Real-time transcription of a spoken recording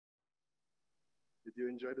Did you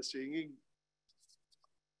enjoy the singing?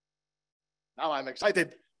 Now I'm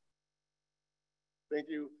excited. Thank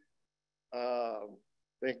you.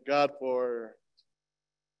 Thank God for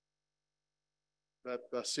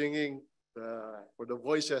that singing, for the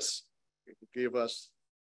voices He gave us.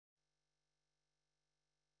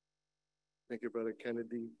 Thank you, Brother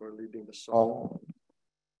Kennedy, for leading the song.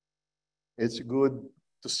 It's good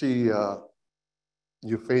to see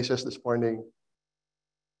new faces this morning.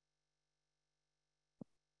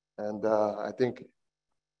 And I think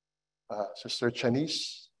Sister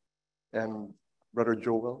Chanice and Brother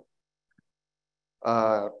Joel,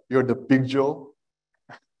 you're the big Joe.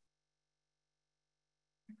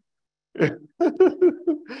 Good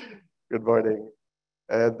morning.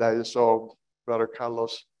 And I saw Brother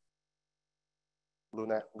Carlos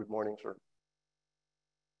Luna. Good morning, sir.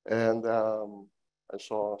 And I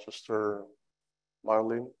saw Sister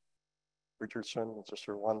Marlene Richardson and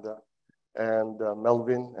Sister Wanda and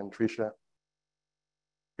Melvin and Tricia.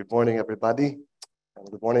 Good morning, everybody. And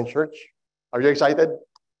good morning, church. Are you excited?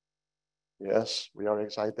 Yes, we are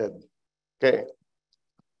excited. Okay.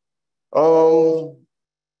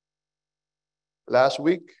 Last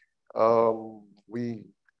week, we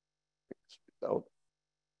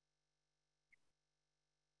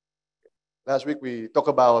talked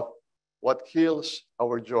about what kills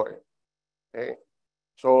our joy. Okay.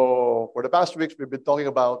 So for the past weeks, we've been talking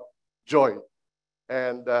about joy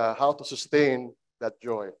and how to sustain that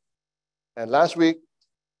joy. And last week,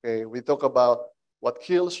 okay, we talked about what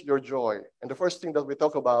kills your joy. And the first thing that we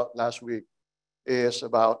talked about last week is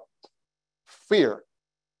about fear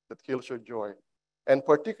that kills your joy. And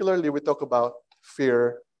particularly, we talk about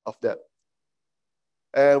fear of death.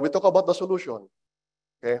 And we talk about the solution.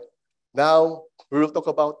 Okay. Now, we will talk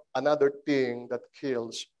about another thing that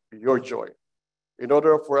kills your joy. In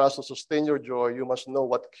order for us to sustain your joy, you must know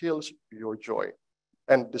what kills your joy.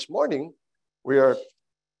 And this morning, we are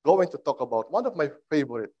going to talk about one of my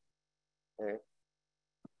favorite. Okay.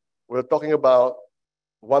 We're talking about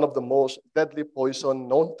one of the most deadly poison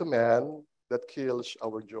known to man that kills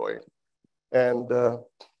our joy. And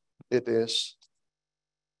it is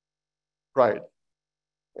pride.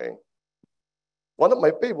 Okay. One of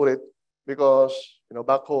my favorite because,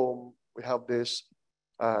 back home, we have this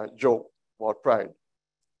joke about pride.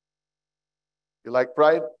 You like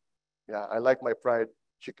pride? Yeah, I like my fried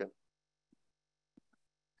chicken.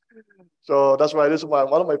 So that's why this is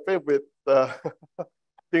one of my favorite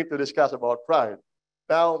things to discuss about pride.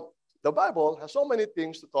 Now, the Bible has so many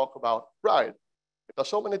things to talk about pride. It has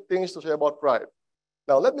so many things to say about pride.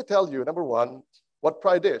 Now, let me tell you, number one, what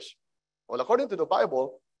pride is. Well, according to the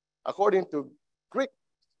Bible, according to Greek,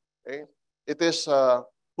 okay, it is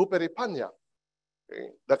huperipania, okay,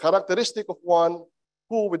 the characteristic of one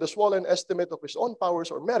who, with a swollen estimate of his own powers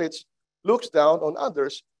or merits, looks down on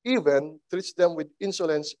others, even treats them with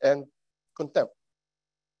insolence and contempt.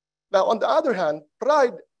 Now, on the other hand,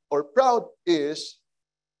 pride or proud is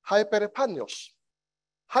hyperepanios.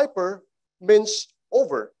 Hyper means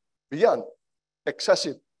over, beyond,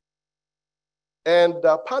 excessive. And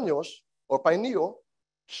panios or painio,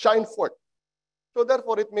 shine forth. So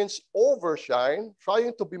therefore, it means overshine,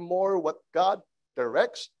 trying to be more what God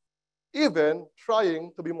directs, even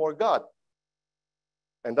trying to be more God.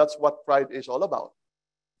 And that's what pride is all about.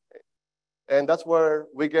 Okay. And that's where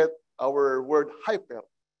we get our word hyper.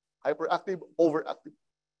 Hyperactive, overactive.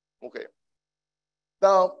 Okay.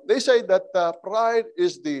 Now, they say that pride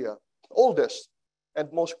is the oldest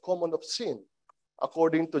and most common of sin,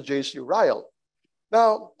 according to J.C. Ryle.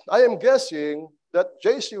 Now, I am guessing that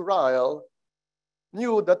J.C. Ryle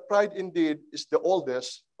knew that pride indeed is the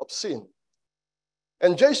oldest of sin.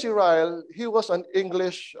 And J.C. Ryle, he was an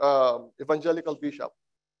English evangelical bishop.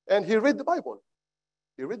 And he read the Bible.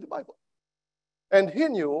 He read the Bible. And he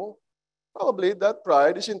knew probably that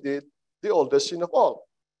pride is indeed the oldest sin of all.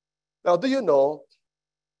 Now, do you know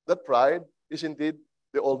that pride is indeed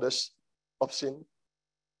the oldest of sin?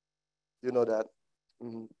 You know that?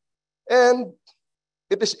 Mm-hmm. And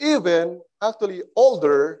it is even actually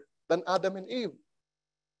older than Adam and Eve.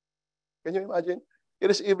 Can you imagine? It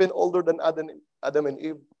is even older than Adam and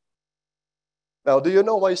Eve. Now, do you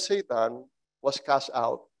know why Satan was cast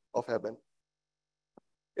out of heaven?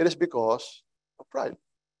 It is because of pride.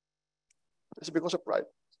 It is because of pride.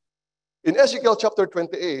 In Ezekiel chapter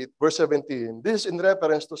 28, verse 17, this is in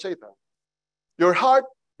reference to Satan. Your heart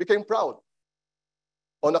became proud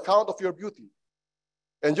on account of your beauty,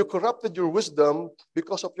 and you corrupted your wisdom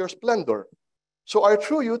because of your splendor. So I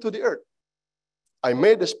threw you to the earth. I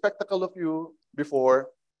made a spectacle of you before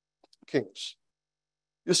kings.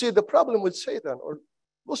 You see, the problem with Satan or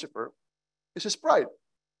Lucifer is his pride.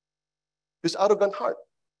 this arrogant heart.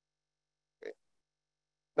 Okay.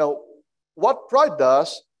 Now, what pride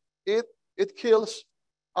does, it kills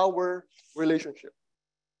our relationship.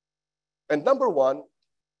 And number one,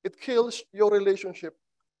 it kills your relationship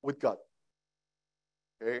with God.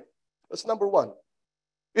 Okay? That's number one.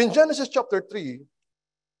 In Genesis chapter 3,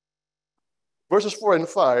 verses 4 and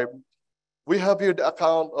 5, we have here the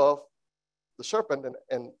account of the serpent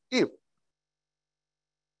and Eve.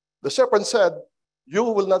 The serpent said, "You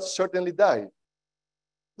will not certainly die."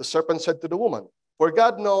 The serpent said to the woman, "For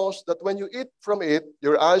God knows that when you eat from it,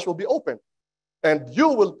 your eyes will be opened, and you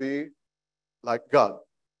will be like God,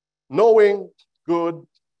 knowing good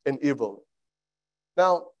and evil."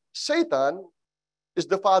 Now, Satan is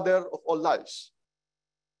the father of all lies.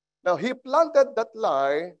 Now, he planted that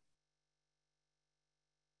lie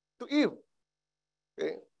to Eve,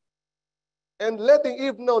 okay? And letting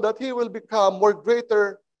Eve know that he will become more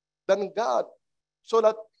greater than God, so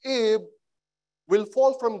that Eve will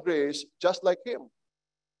fall from grace just like him.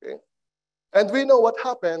 Okay? And we know what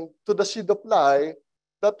happened to the seed of lie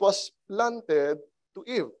that was planted to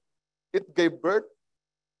Eve. It gave birth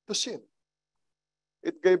to sin.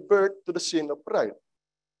 It gave birth to the sin of pride.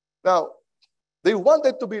 Now, they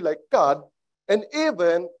wanted to be like God and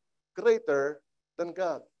even greater than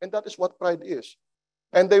God. And that is what pride is.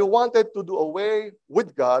 And they wanted to do away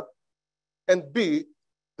with God and be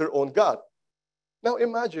their own God. Now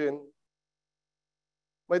imagine,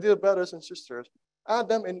 my dear brothers and sisters,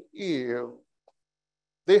 Adam and Eve,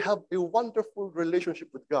 they have a wonderful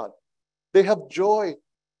relationship with God. They have joy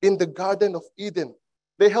in the Garden of Eden.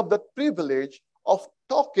 They have that privilege of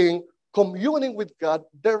talking, communing with God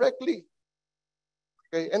directly.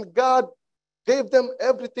 Okay? And God gave them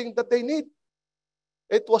everything that they need.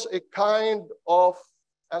 It was a kind of,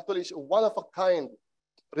 actually, it's a one-of-a-kind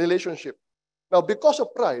relationship. Now, because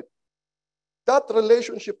of pride, that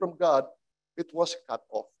relationship from God, it was cut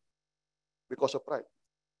off because of pride.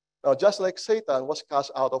 Now, just like Satan was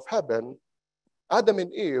cast out of heaven, Adam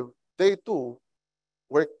and Eve, they too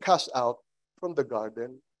were cast out from the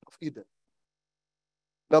Garden of Eden.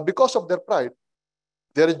 Now, because of their pride,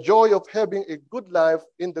 their joy of having a good life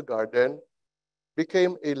in the garden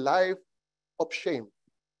became a life of shame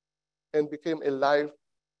and became a life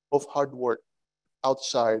of hard work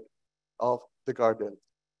outside of the garden.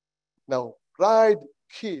 Now, pride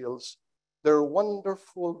kills their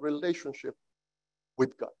wonderful relationship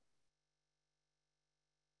with God.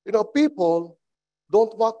 You know, people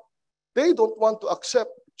don't want to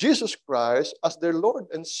accept Jesus Christ as their Lord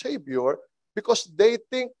and Savior because they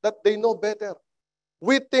think that they know better.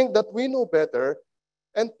 We think that we know better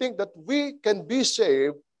and think that we can be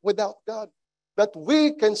saved without God, that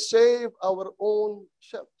we can save our own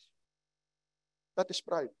selves. That is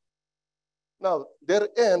pride. Now, their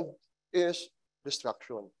end is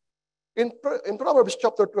destruction. In Proverbs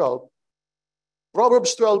chapter 12,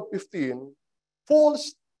 Proverbs 12:15,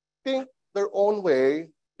 fools think their own way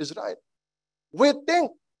is right. We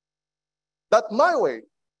think that my way,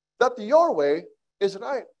 that your way is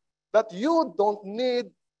right, that you don't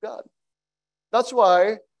need God. That's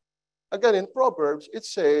why, again, in Proverbs, it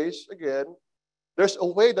says, again, there's a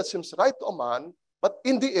way that seems right to a man, but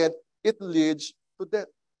in the end, it leads to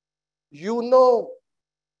death. You know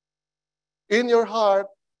in your heart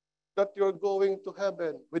that you're going to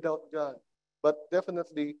heaven without God, but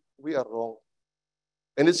definitely we are wrong.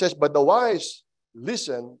 And it says, but the wise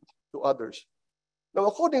listen to others. Now,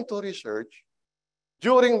 according to research,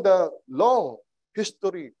 during the long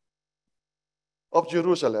history of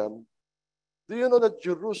Jerusalem, do you know that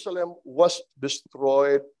Jerusalem was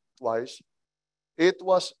destroyed twice? It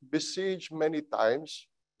was besieged many times,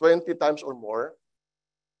 20 times or more,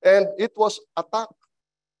 and it was attacked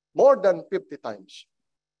more than 50 times.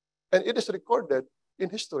 And it is recorded in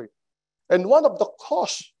history. And one of the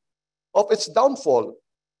causes of its downfall,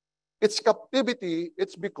 its captivity,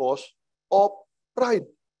 it's because of pride.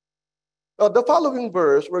 Now, the following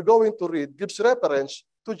verse we're going to read gives reference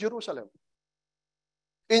to Jerusalem.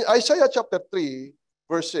 In Isaiah chapter 3,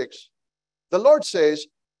 verse 6, the Lord says,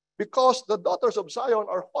 because the daughters of Zion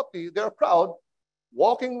are haughty, they are proud,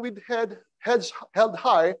 walking with heads held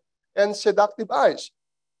high and seductive eyes.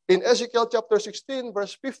 In Ezekiel chapter 16,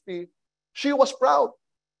 verse 50, she was proud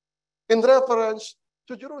in reference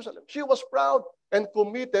to Jerusalem. She was proud and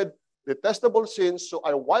committed detestable sins, so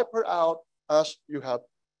I wipe her out as you have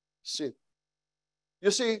seen.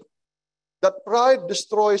 You see, that pride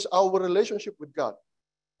destroys our relationship with God.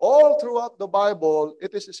 All throughout the Bible,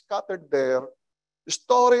 it is scattered there,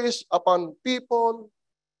 stories upon people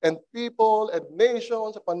and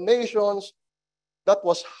nations upon nations that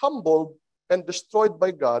was humbled and destroyed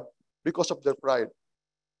by God because of their pride.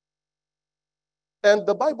 And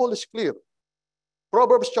the Bible is clear.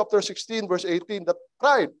 Proverbs chapter 16, verse 18, that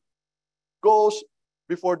pride goes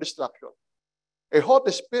before destruction. A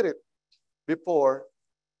haughty spirit before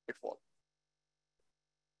a fall.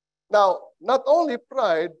 Now, not only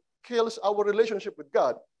pride kills our relationship with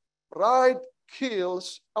God, pride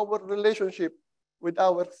kills our relationship with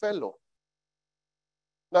our fellow.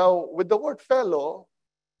 Now, with the word fellow,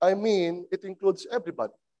 I mean it includes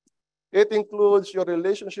everybody. It includes your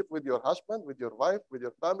relationship with your husband, with your wife, with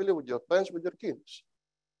your family, with your friends, with your kids.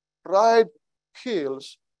 Pride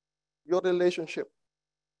kills your relationship.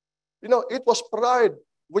 You know, it was pride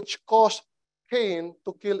which caused Cain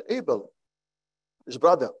to kill Abel, his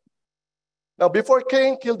brother. Now, before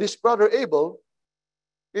Cain killed his brother Abel,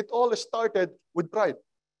 it all started with pride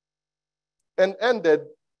and ended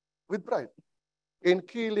with pride in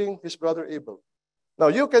killing his brother Abel. Now,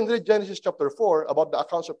 you can read Genesis chapter 4 about the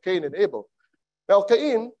accounts of Cain and Abel. Now,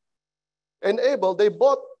 Cain and Abel, they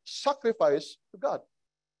both sacrificed to God.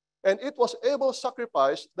 And it was Abel's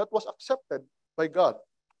sacrifice that was accepted by God.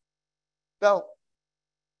 Now,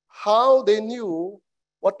 how they knew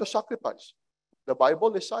what to sacrifice? The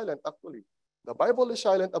Bible is silent, actually. The Bible is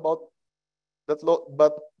silent about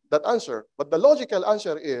that answer. But the logical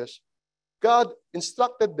answer is God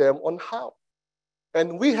instructed them on how.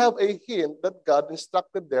 And we have a hint that God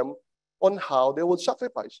instructed them on how they would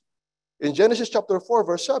sacrifice. In Genesis chapter 4,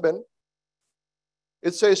 verse 7,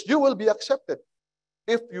 it says, you will be accepted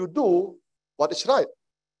if you do what is right.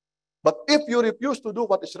 But if you refuse to do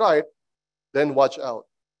what is right, then watch out.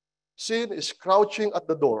 Sin is crouching at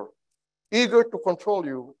the door, eager to control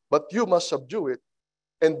you, but you must subdue it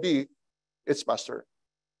and be its master.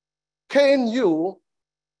 Cain knew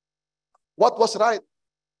what was right,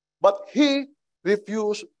 but he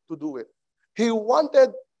refused to do it. He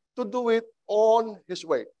wanted to do it on his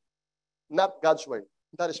way, not God's way.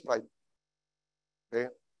 That is pride. Okay?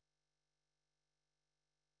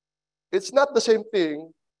 It's not the same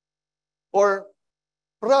thing, or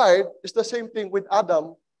pride is the same thing with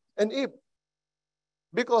Adam and Eve.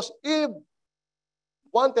 Because Eve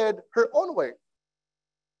wanted her own way.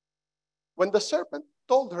 When the serpent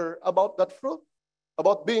told her about that fruit,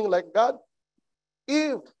 about being like God,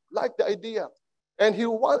 Eve liked the idea. And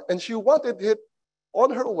she wanted it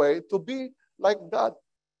on her way to be like God.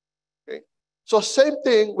 Okay? So same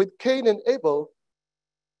thing with Cain and Abel.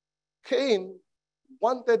 Cain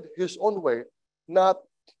wanted his own way, not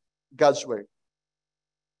God's way.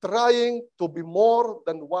 Trying to be more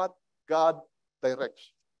than what God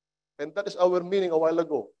directs. And that is our meaning a while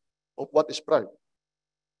ago of what is pride.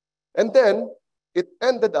 And then it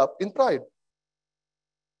ended up in pride.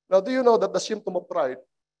 Now, do you know that the symptom of pride,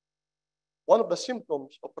 one of the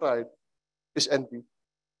symptoms of pride is envy?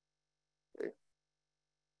 Okay.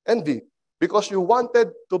 Envy, because you wanted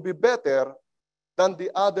to be better than the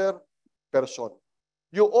other person.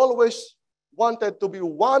 You always wanted to be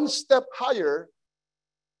one step higher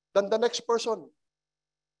than the next person.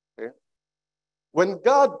 Okay. When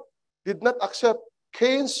God did not accept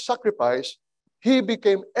Cain's sacrifice, he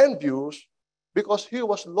became envious because he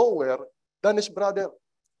was lower than his brother.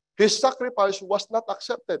 His sacrifice was not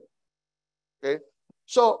accepted. Okay?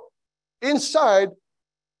 So, inside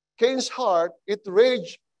Cain's heart, it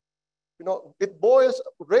raged, it boils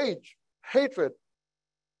rage, hatred.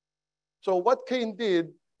 So what Cain did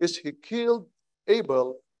is he killed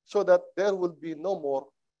Abel so that there will be no more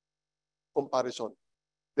comparison.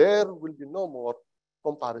 There will be no more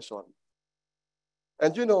comparison.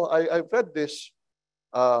 And I've read this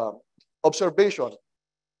observation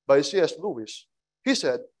by C.S. Lewis. He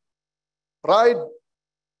said, pride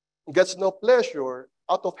gets no pleasure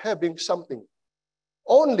out of having something,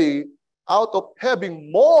 only out of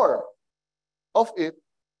having more of it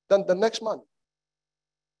than the next man.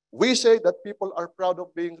 We say that people are proud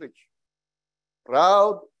of being rich,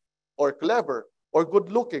 proud or clever or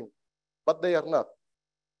good-looking, but they are not.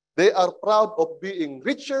 They are proud of being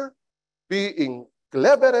richer, being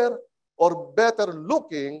cleverer, or better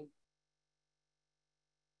looking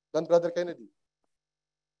than Brother Kennedy.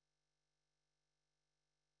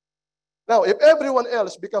 Now, if everyone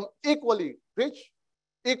else become equally rich,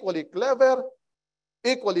 equally clever,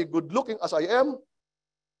 equally good-looking as I am,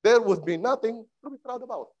 there would be nothing to be proud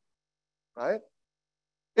about. Right?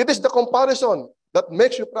 It is the comparison that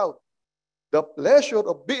makes you proud. The pleasure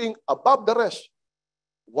of being above the rest.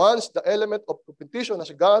 Once the element of competition has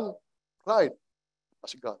gone, pride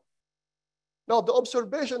has gone. Now, the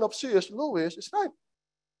observation of C.S. Lewis is right.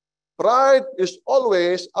 Pride is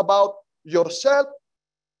always about yourself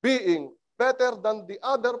being better than the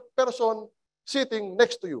other person sitting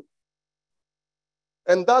next to you.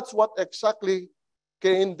 And that's what exactly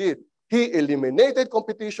Cain did. He eliminated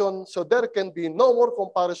competition so there can be no more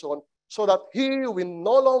comparison, so that he will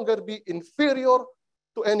no longer be inferior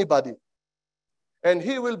to anybody. And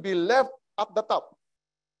he will be left at the top,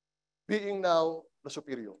 being now the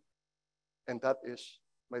superior. And that is,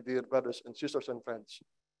 my dear brothers and sisters and friends,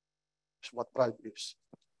 is what pride is.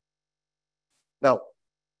 Now,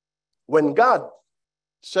 when God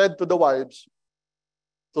said to the wives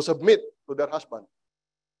to submit to their husband,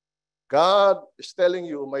 God is telling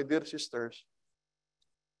you, my dear sisters,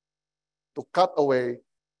 to cut away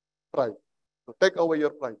pride, to take away your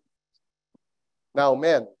pride. Now,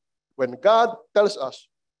 men, when God tells us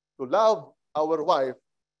to love our wife,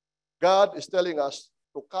 God is telling us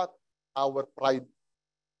to cut our pride.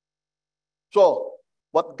 So,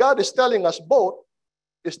 what God is telling us both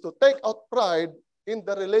is to take out pride in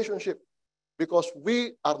the relationship, because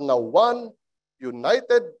we are now one,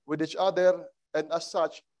 united with each other, and as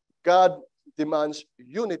such, God demands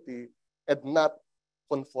unity and not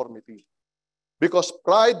conformity. Because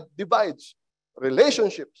pride divides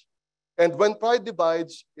relationships. And when pride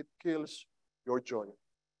divides, it kills your joy.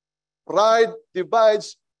 Pride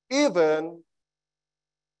divides even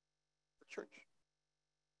the church.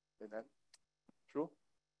 Amen. True?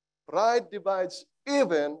 Pride divides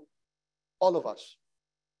even all of us.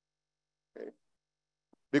 Okay?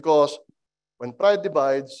 Because when pride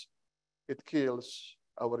divides, it kills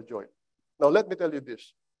our joy. Now, let me tell you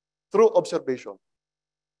this. Through observation.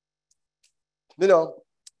 You know,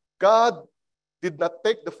 God did not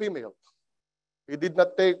take the female. He did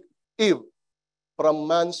not take Eve from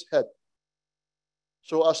man's head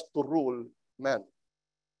so as to rule man.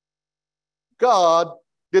 God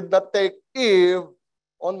did not take Eve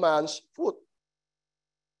on man's foot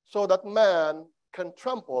so that man can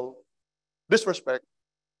trample, disrespect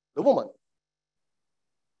the woman.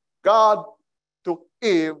 God took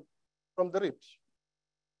Eve from the ribs,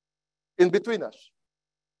 in between us,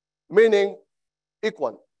 meaning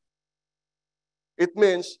equal. It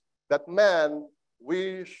means that man,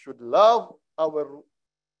 we should love our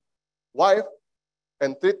wife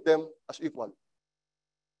and treat them as equal.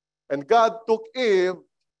 And God took Eve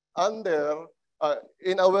under,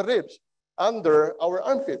 in our ribs, under our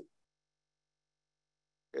armpit.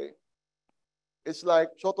 Okay? It's like,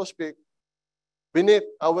 so to speak, beneath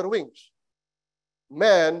our wings.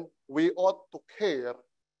 Men, we ought to care,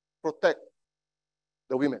 protect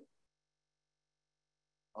the women.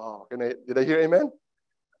 Oh, did I hear amen?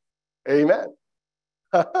 Amen.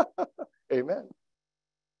 Amen.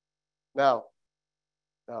 Now,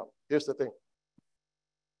 here's the thing.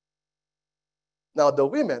 Now, the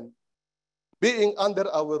women being under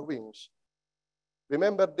our wings,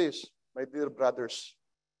 remember this, my dear brothers.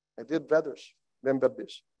 My dear brothers, remember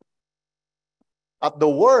this. At the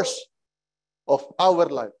worst of our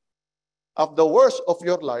life, at the worst of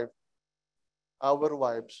your life, our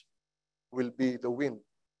wives will be the wind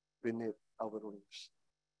beneath our wings.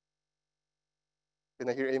 Can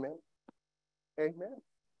I hear amen? Amen.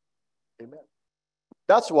 Amen.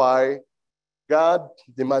 That's why God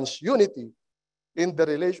demands unity in the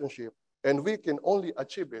relationship, and we can only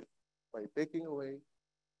achieve it by taking away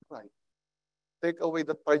pride. Take away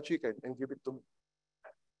that fried chicken and give it to me.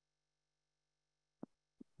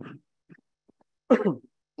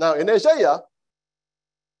 Now, in Isaiah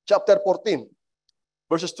chapter 14,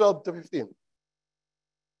 verses 12 to 15.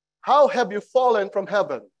 How have you fallen from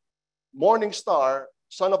heaven, morning star,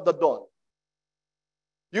 son of the dawn?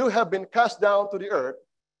 You have been cast down to the earth,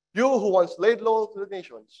 you who once laid low to the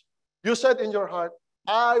nations. You said in your heart,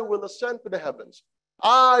 I will ascend to the heavens.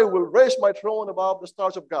 I will raise my throne above the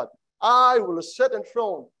stars of God. I will sit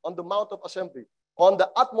enthroned on the mount of assembly, on the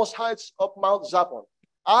utmost heights of Mount Zaphon.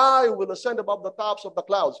 I will ascend above the tops of the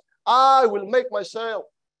clouds. I will make myself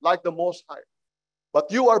like the Most High.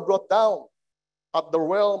 But you are brought down at the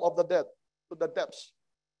realm of the dead to the depths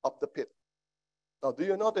of the pit. Now, do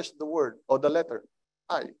you notice the word or the letter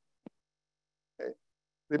I? Okay.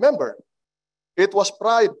 Remember, it was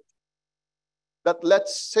pride that led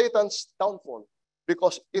Satan's downfall,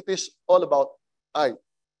 because it is all about I.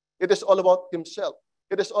 It is all about himself.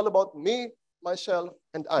 It is all about me, myself,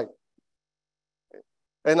 and I. Okay.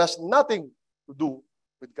 And has nothing to do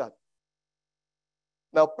with God.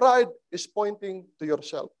 Now, pride is pointing to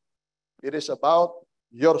yourself. It is about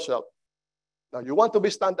yourself. Now, you want to be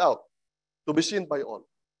stand out, to be seen by all.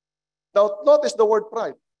 Now, notice the word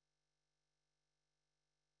pride.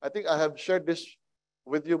 I think I have shared this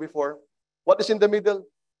with you before. What is in the middle?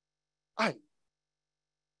 I.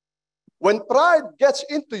 When pride gets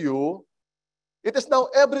into you, it is now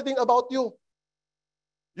everything about you.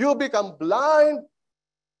 You become blind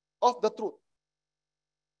of the truth.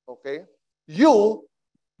 Okay? You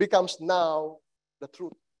becomes now the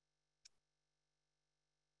truth.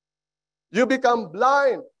 You become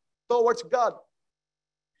blind towards God.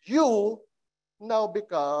 You now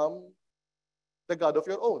become the God of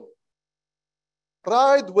your own.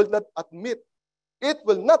 Pride will not admit, it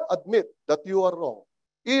will not admit that you are wrong,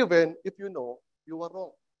 even if you know you are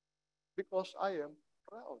wrong. Because I am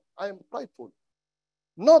proud. I am prideful.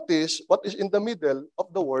 Notice what is in the middle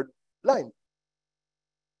of the word blind.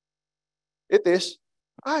 It is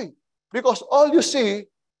I. Because all you see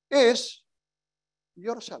is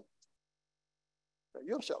yourself.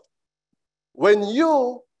 Yourself. When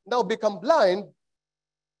you now become blind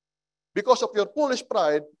because of your foolish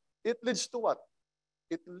pride, it leads to what?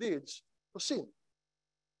 It leads to sin.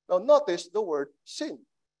 Now notice the word sin.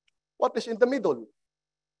 What is in the middle?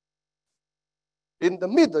 In the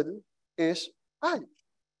middle is I.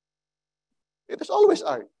 It is always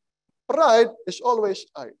I. Pride is always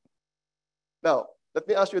I. Now, let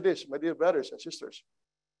me ask you this, my dear brothers and sisters.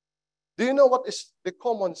 Do you know what is the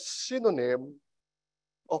common synonym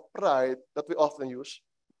of pride that we often use?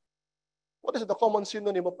 What is the common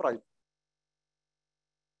synonym of pride?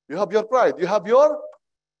 You have your pride. You have your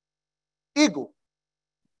ego.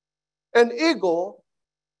 And ego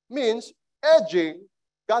means edging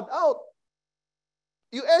God out.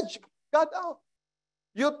 You edge God out.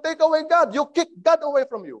 You take away God. You kick God away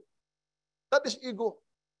from you. That is ego.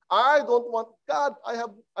 I don't want God. I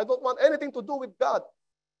don't want anything to do with God.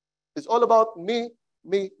 It's all about me,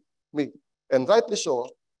 me, me. And rightly so,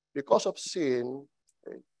 because of sin,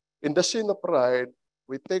 in the sin of pride,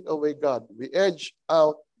 we take away God. We edge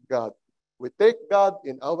out God. We take God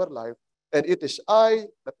in our life, and it is I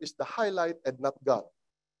that is the highlight and not God.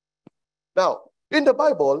 Now, in the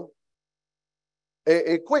Bible,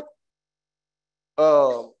 a quick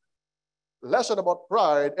lesson about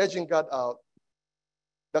pride, edging God out.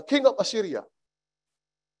 The king of Assyria,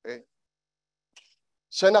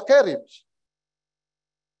 Sennacherib,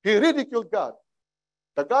 he ridiculed God,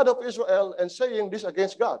 the God of Israel, and saying this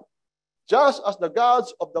against God. Just as the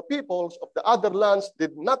gods of the peoples of the other lands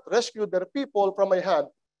did not rescue their people from my hand,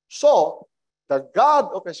 so the God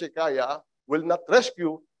of Hezekiah will not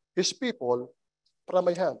rescue his people from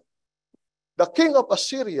my hand. The king of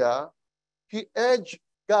Assyria, he edged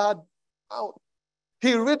God out.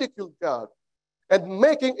 He ridiculed God and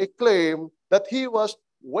making a claim that he was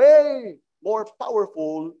way more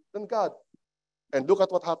powerful than God. And look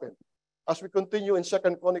at what happened. As we continue in 2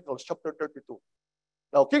 Chronicles chapter 32.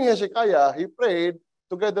 Now, King Hezekiah, he prayed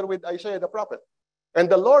together with Isaiah the prophet. And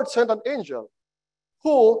the Lord sent an angel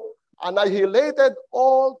who annihilated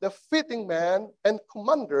all the fighting men and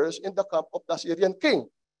commanders in the camp of the Assyrian king.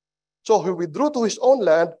 So he withdrew to his own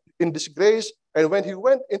land in disgrace, and when he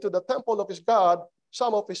went into the temple of his God,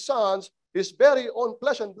 some of his sons, his very own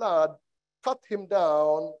flesh and blood, cut him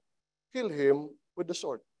down, killed him with the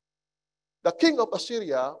sword. The king of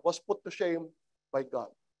Assyria was put to shame by God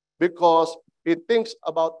because he thinks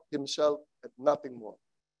about himself and nothing more.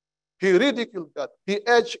 He ridiculed God. He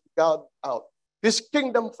edged God out. His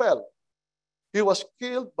kingdom fell. He was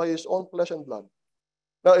killed by his own flesh and blood.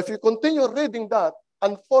 Now, if you continue reading that,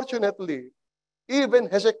 unfortunately, even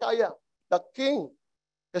Hezekiah, the king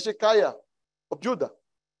Hezekiah of Judah,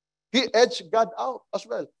 he edged God out as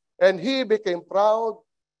well. And he became proud,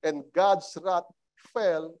 and God's wrath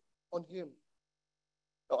fell on him.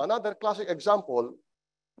 Now, another classic example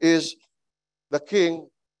is the king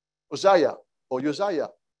Uzziah or Uzziah.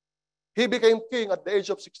 He became king at the age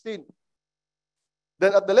of 16.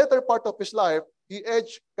 Then at the later part of his life, he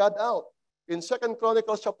edged God out. In 2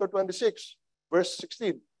 Chronicles chapter 26, verse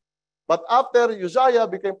 16. But after Uzziah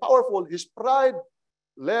became powerful, his pride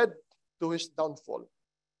led to his downfall.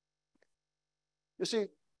 You see,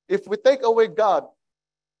 if we take away God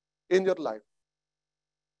in your life,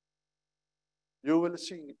 you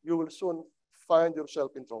will soon find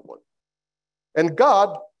yourself in trouble. And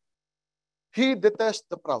God, he detests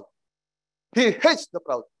the proud. He hates the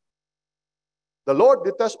proud. The Lord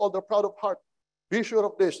detests all the proud of heart. Be sure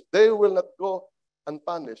of this. They will not go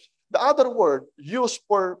unpunished. The other word used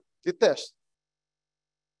for detest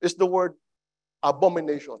is the word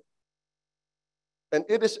abomination. And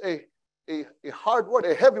it is a hard word,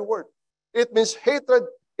 a heavy word. It means hatred.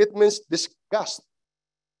 It means disgust.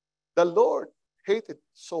 The Lord hated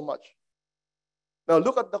so much. Now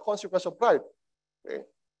look at the consequence of pride. Okay?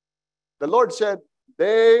 The Lord said,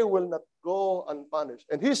 they will not go unpunished.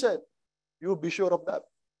 And he said, you be sure of that.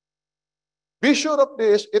 Be sure of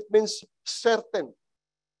this, it means certain.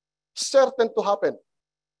 Certain to happen.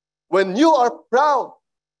 When you are proud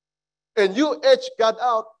and you edge God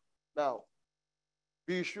out, now,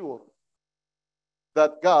 be sure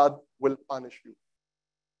that God will punish you.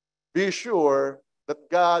 be sure that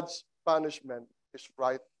God's punishment is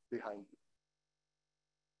right behind you.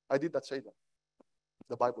 I did not say that.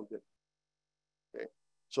 The Bible did. Okay?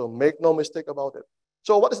 So make no mistake about it.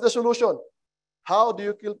 So what is the solution? How do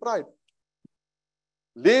you kill pride?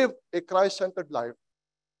 Live a Christ-centered life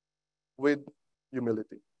with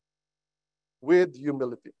humility. With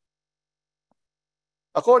humility.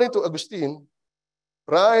 According to Augustine,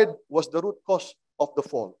 pride was the root cause of the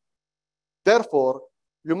fall. Therefore,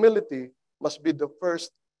 humility must be the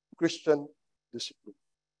first Christian discipline.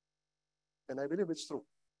 And I believe it's true.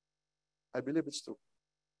 I believe it's true.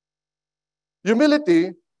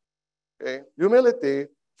 Humility, okay, humility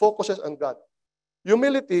focuses on God.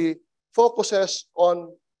 Humility focuses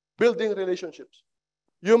on building relationships.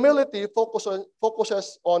 Humility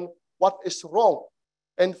focuses on what is wrong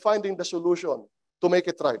and finding the solution to make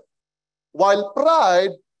it right. While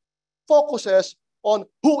pride focuses on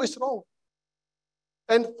who is wrong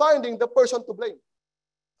and finding the person to blame.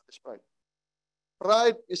 That is pride.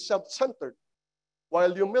 Pride is self-centered,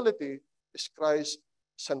 while humility is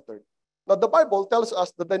Christ-centered. Now, the Bible tells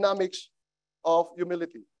us the dynamics of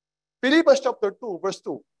humility. Philippians chapter 2, verse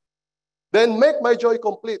 2. Then make my joy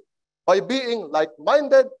complete by being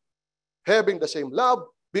like-minded, having the same love,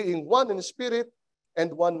 being one in spirit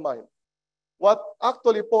and one mind. What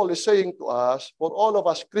actually Paul is saying to us, for all of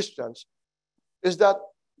us Christians, is that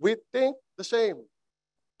we think the same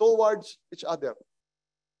towards each other.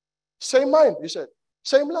 Same mind, he said.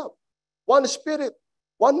 Same love. One spirit,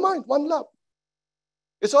 one mind, one love.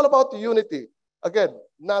 It's all about the unity. Again,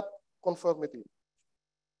 not conformity.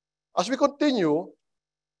 As we continue,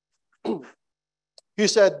 he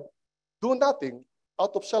said, do nothing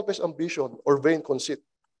out of selfish ambition or vain conceit.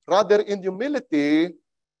 Rather, in humility,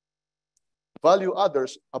 value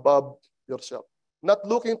others above yourself. Not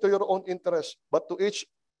looking to your own interest, but to each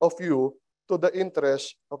of you to the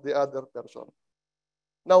interest of the other person.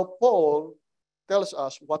 Now, Paul tells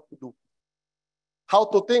us what to do, how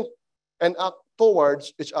to think and act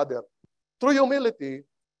towards each other. Through humility,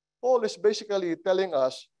 Paul is basically telling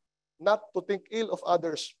us not to think ill of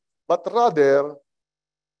others, but rather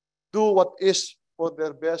do what is for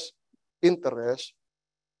their best interest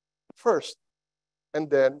first, and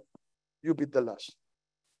then you be the last.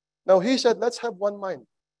 Now, he said, let's have one mind.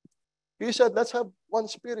 He said, let's have one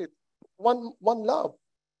spirit, one love.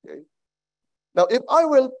 Okay? Now, if I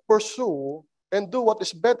will pursue and do what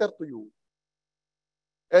is better to you,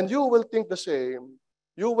 and you will think the same,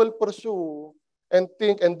 you will pursue and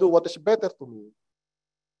think and do what is better to me,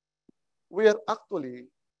 we are actually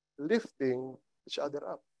lifting each other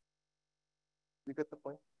up. You get the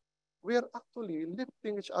point? We are actually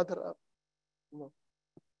lifting each other up.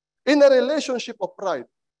 In a relationship of pride,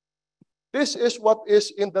 this is what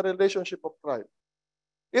is in the relationship of pride.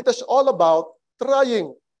 It is all about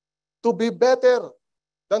trying to be better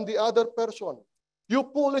than the other person. You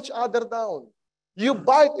pull each other down. You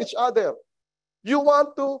bite each other. You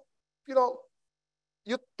want to,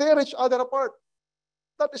 you tear each other apart.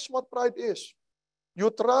 That is what pride is. You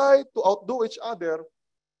try to outdo each other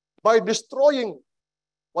by destroying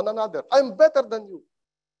one another. I'm better than you.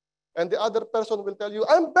 And the other person will tell you,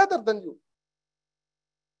 I'm better than you.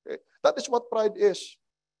 Okay? That is what pride is.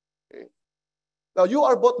 Okay? Now, you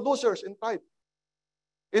are both losers in pride.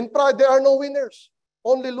 In pride, there are no winners,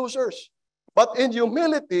 only losers. But in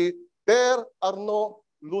humility, there are no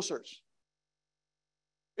losers.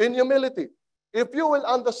 In humility, if you will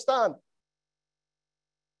understand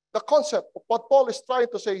the concept of what Paul is trying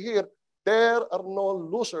to say here, there are no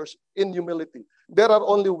losers in humility. There are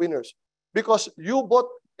only winners. Because you both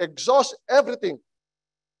exhaust everything.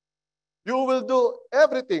 You will do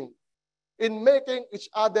everything in making each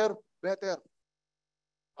other better.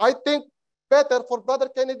 I think better for Brother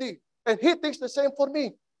Kennedy, and he thinks the same for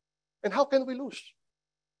me. And how can we lose?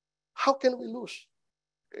 How can we lose?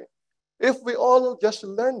 Okay. If we all just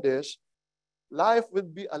learn this, life will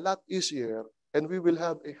be a lot easier and we will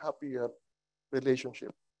have a happier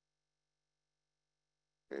relationship.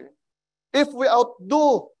 Okay. If we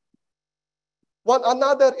outdo one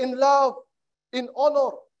another in love, in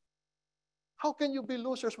honor, how can you be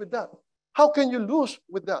losers with that? How can you lose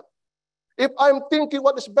with that? If I'm thinking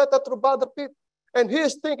what is better through Brother Pete, and he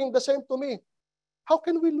is thinking the same to me, how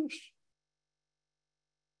can we lose?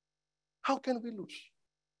 How can we lose?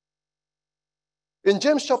 In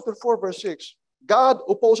James chapter 4, verse 6, God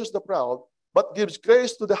opposes the proud, but gives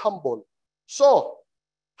grace to the humble. So,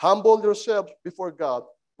 humble yourselves before God,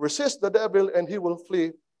 resist the devil, and he will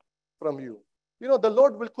flee from you. You know, the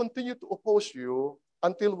Lord will continue to oppose you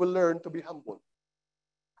until we learn to be humble.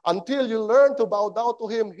 Until you learn to bow down to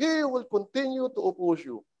him, he will continue to oppose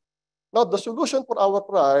you. Now, the solution for our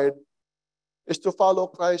pride is to follow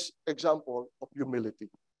Christ's example of humility.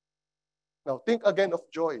 Now, think again of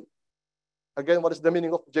joy. Again, what is the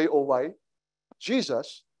meaning of Joy?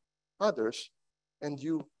 Jesus, others, and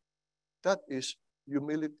you. That is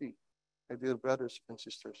humility, my dear brothers and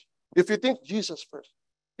sisters. If you think Jesus first,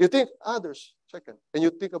 you think others second, and you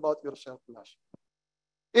think about yourself last.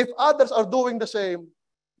 If others are doing the same,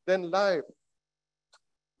 then life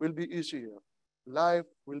will be easier. Life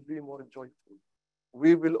will be more joyful.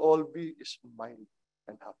 We will all be smiling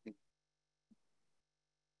and happy.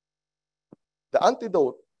 The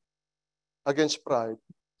antidote against pride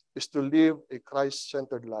is to live a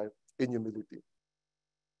Christ-centered life in humility.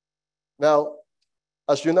 Now,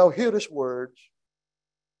 as you now hear His words,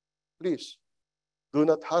 please do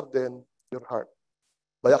not harden your heart.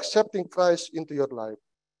 By accepting Christ into your life,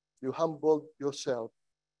 you humbled yourself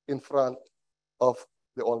in front of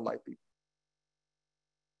the Almighty.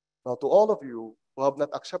 Now, to all of you who have not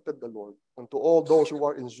accepted the Lord, and to all those who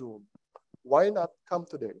are in Zoom, why not come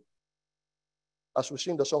today? As we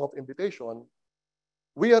sing the song of invitation,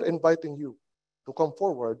 we are inviting you to come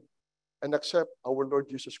forward and accept our Lord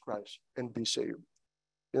Jesus Christ and be saved.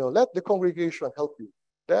 Let the congregation help you.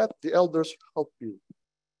 Let the elders help you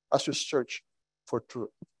as you search for truth.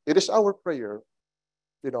 It is our prayer,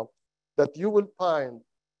 that you will find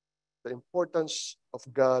the importance of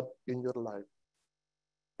God in your life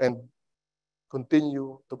and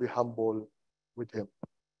continue to be humble with Him.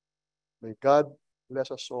 May God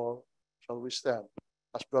bless us all. Shall we stand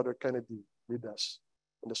as Brother Kennedy lead us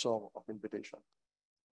in the song of invitation?